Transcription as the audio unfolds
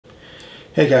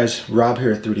Hey guys, Rob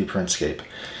here at 3D Printscape.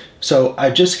 So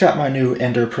I just got my new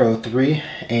Ender Pro 3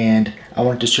 and I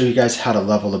wanted to show you guys how to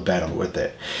level the bed with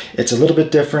it. It's a little bit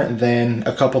different than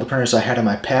a couple of the printers I had in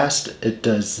my past. It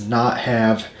does not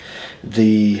have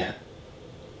the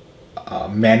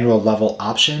manual level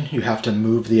option. You have to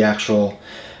move the actual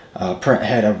print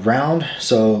head around.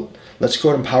 So let's go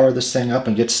ahead and power this thing up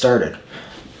and get started.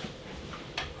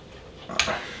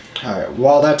 Alright,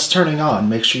 while that's turning on,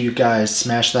 make sure you guys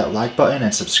smash that like button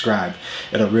and subscribe.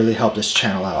 It'll really help this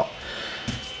channel out.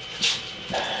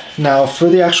 Now, for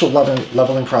the actual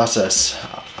leveling process,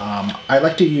 I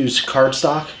like to use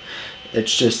cardstock.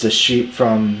 It's just a sheet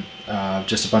from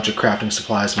just a bunch of crafting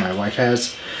supplies my wife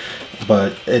has.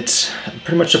 But it's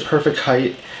pretty much the perfect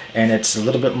height, and it's a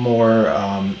little bit more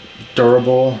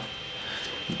durable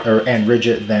and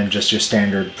rigid than just your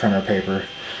standard printer paper.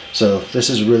 So this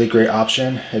is a really great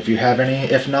option if you have any.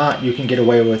 If not, you can get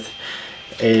away with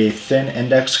a thin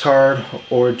index card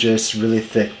or just really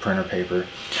thick printer paper.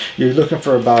 You're looking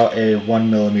for about a 1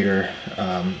 millimeter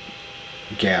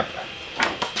gap.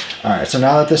 Alright, so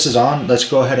now that this is on, let's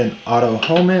go ahead and auto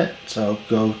home it. So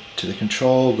go to the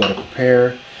control, go to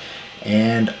prepare,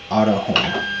 and auto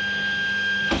home.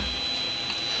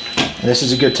 And this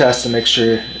is a good test to make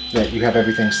sure that you have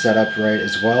everything set up right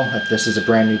as well. If this is a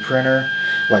brand new printer,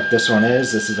 like this one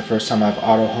is, this is the first time I've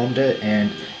auto homed it,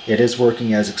 and it is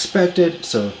working as expected,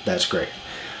 so that's great.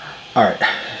 Alright,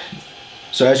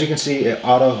 so as you can see, it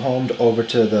auto homed over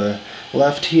to the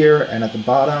left here and at the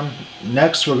bottom.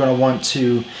 Next, we're going to want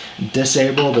to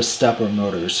disable the stepper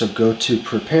motors. So go to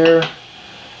prepare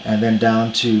and then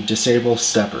down to disable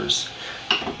steppers.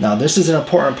 Now this is an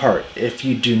important part. If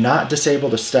you do not disable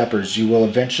the steppers, you will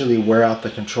eventually wear out the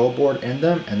control board in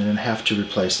them and then have to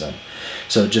replace them.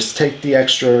 So just take the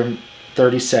extra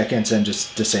 30 seconds and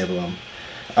just disable them.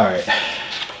 Alright,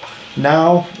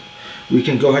 now we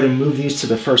can go ahead and move these to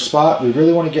the first spot. We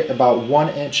really want to get about 1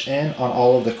 inch in on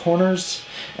all of the corners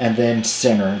and then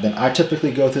center. Then I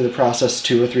typically go through the process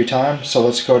 2 or 3 times, so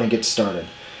let's go ahead and get started.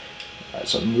 Alright,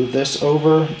 so move this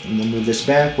over and then move this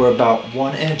back. We're about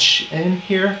 1 inch in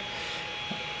here.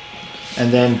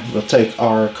 And then we'll take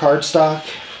our cardstock,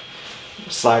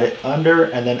 slide it under,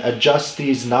 and then adjust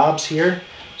these knobs here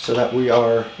so that we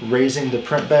are raising the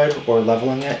print bed or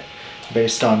leveling it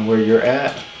based on where you're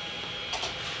at.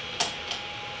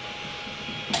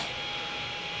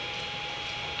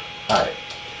 Alright,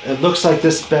 it looks like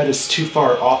this bed is too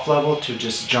far off level to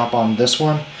just jump on this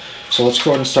one. So let's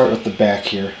go ahead and start with the back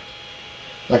here.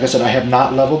 Like I said, I have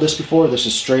not leveled this before. This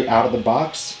is straight out of the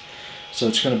box. So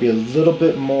it's going to be a little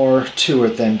bit more to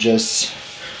it than just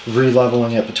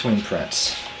re-leveling it between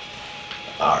prints.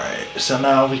 Alright, so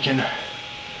now we can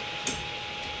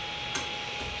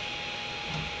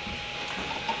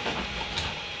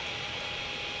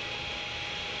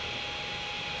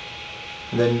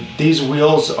and then these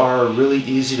wheels are really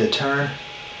easy to turn.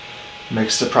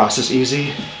 Makes the process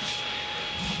easy.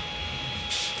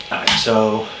 Alright,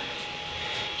 so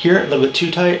here, a little bit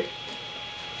too tight.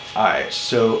 Alright,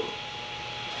 so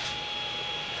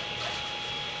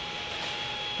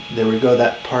there we go,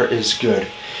 that part is good.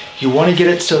 You want to get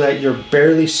it so that you're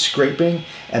barely scraping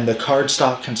and the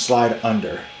cardstock can slide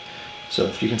under. So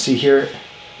if you can see here,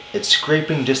 it's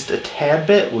scraping just a tad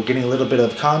bit. We're getting a little bit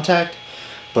of contact,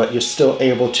 but you're still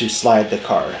able to slide the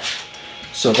card.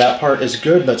 So that part is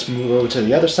good. Let's move over to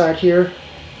the other side here.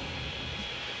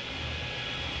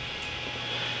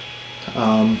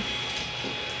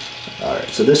 Alright,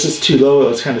 so this is too low. It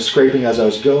was kind of scraping as I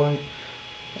was going.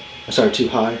 Sorry, too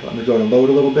high. Let me go and load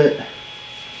a little bit.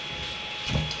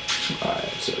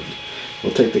 Alright, so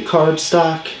we'll take the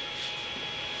cardstock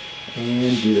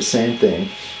and do the same thing.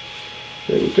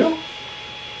 There we go.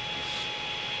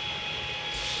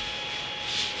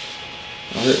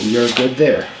 Alright, we are good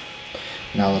there.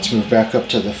 Now let's move back up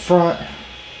to the front.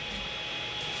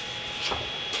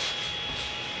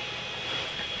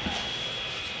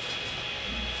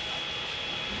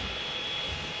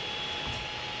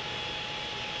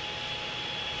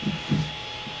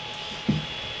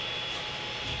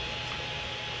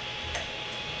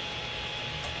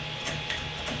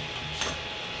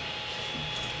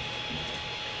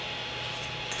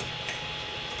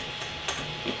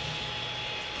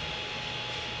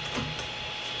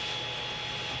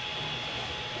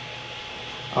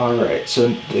 Alright, so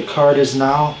the card is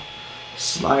now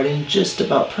sliding just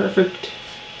about perfect.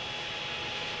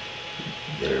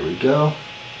 There we go.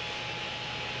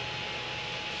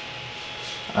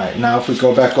 Alright, now if we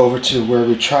go back over to where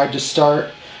we tried to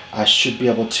start, I should be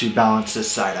able to balance this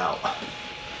side out.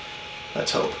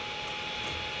 Let's hope.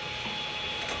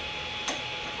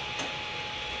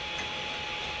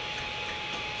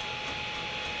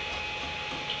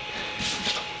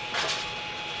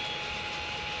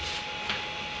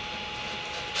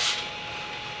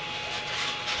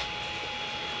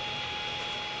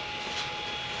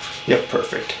 Yep,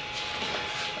 perfect.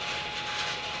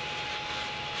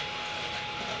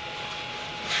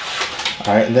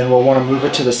 All right, and then we'll want to move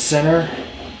it to the center.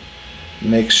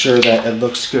 Make sure that it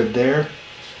looks good there.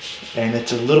 And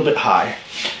it's a little bit high.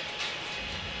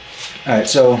 All right,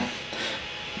 so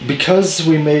because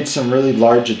we made some really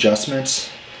large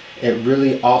adjustments, it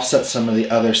really offsets some of the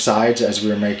other sides as we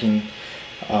were making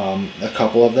a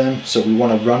couple of them. So we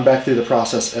want to run back through the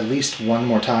process at least one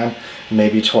more time,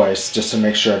 maybe twice, just to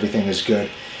make sure everything is good.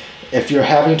 If you're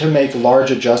having to make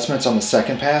large adjustments on the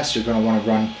second pass, you're going to want to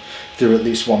run through at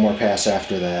least one more pass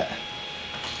after that.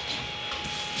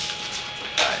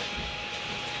 All right.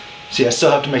 See, I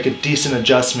still have to make a decent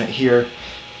adjustment here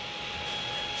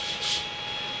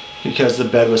because the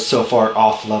bed was so far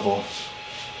off level.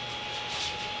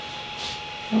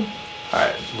 All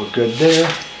right, we're good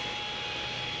there.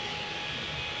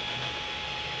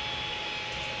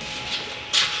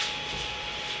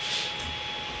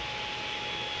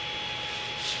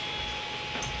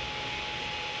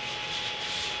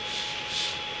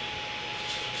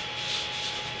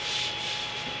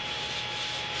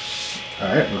 All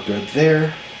right, we're good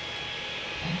there.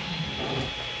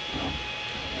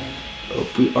 Oh,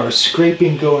 we are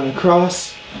scraping going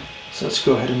across, so let's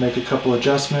go ahead and make a couple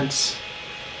adjustments.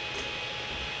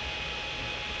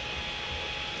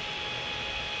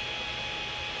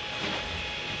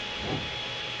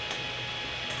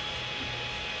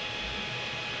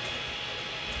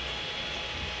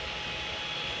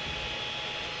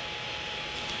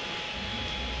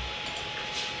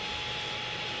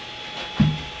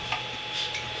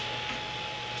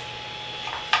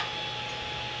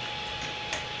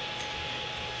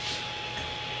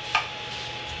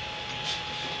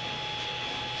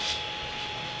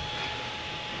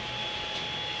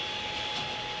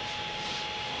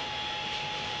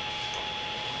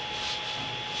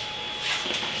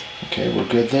 Okay, we're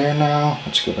good there now.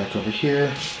 Let's go back over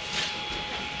here.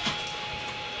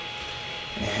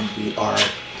 And we are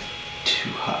too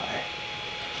high.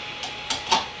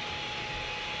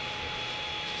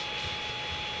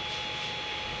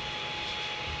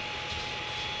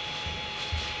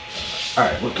 All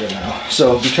right, we're good now.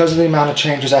 So because of the amount of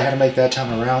changes I had to make that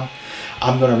time around,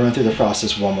 I'm gonna run through the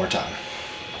process one more time.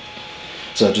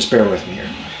 So just bear with me here.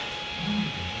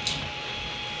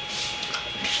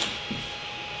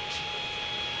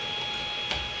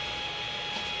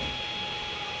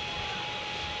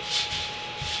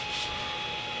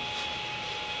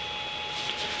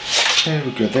 Okay,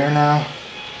 we're good there now.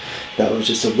 That was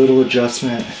just a little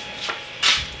adjustment.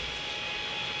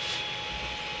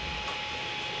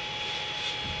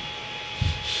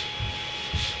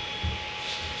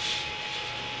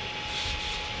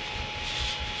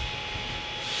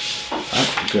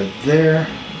 Good there.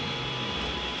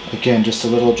 Again, just a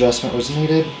little adjustment was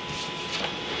needed.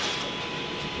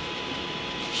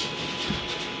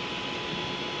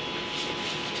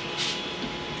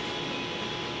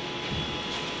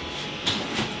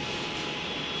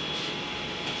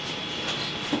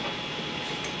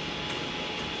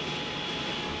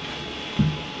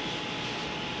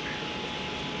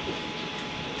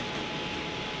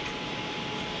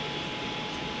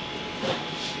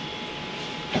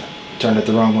 Turned it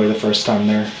the wrong way the first time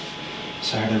there,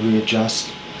 so I had to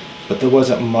readjust, but there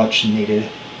wasn't much needed.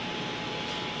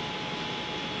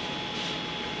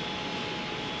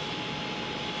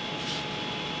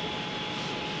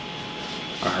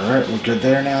 Alright, we're good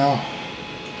there now.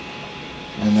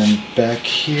 And then back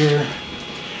here.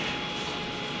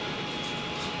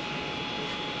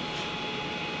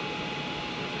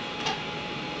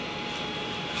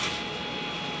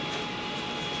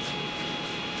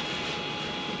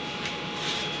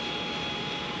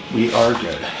 We are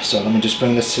good. So let me just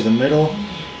bring this to the middle,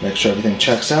 make sure everything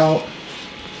checks out.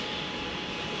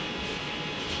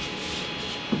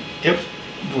 Yep,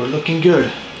 we're looking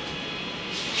good.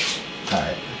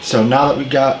 Alright, so now that we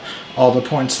got all the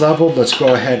points leveled, let's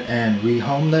go ahead and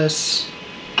rehome this.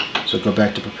 So go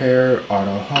back to prepare,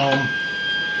 auto home.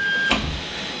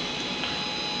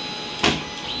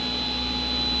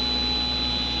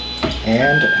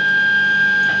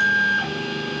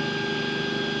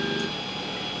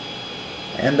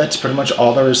 And that's pretty much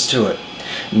all there is to it.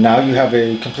 Now you have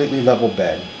a completely level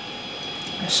bed.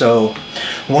 So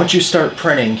once you start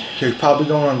printing, you're probably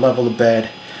going to level the bed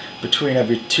between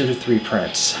every 2 to 3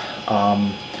 prints.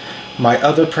 My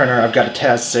other printer, I've got a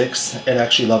TAS 6, it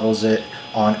actually levels it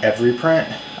on every print,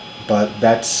 but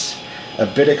that's a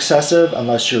bit excessive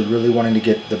unless you're really wanting to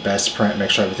get the best print, make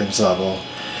sure everything's level.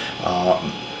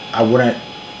 I wouldn't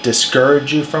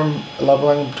discourage you from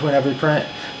leveling between every print,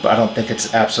 but I don't think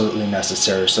it's absolutely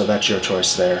necessary, so that's your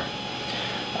choice there.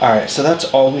 Alright, so that's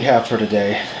all we have for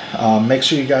today. Make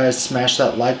sure you guys smash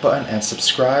that like button and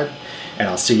subscribe, and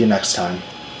I'll see you next time.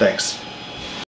 Thanks.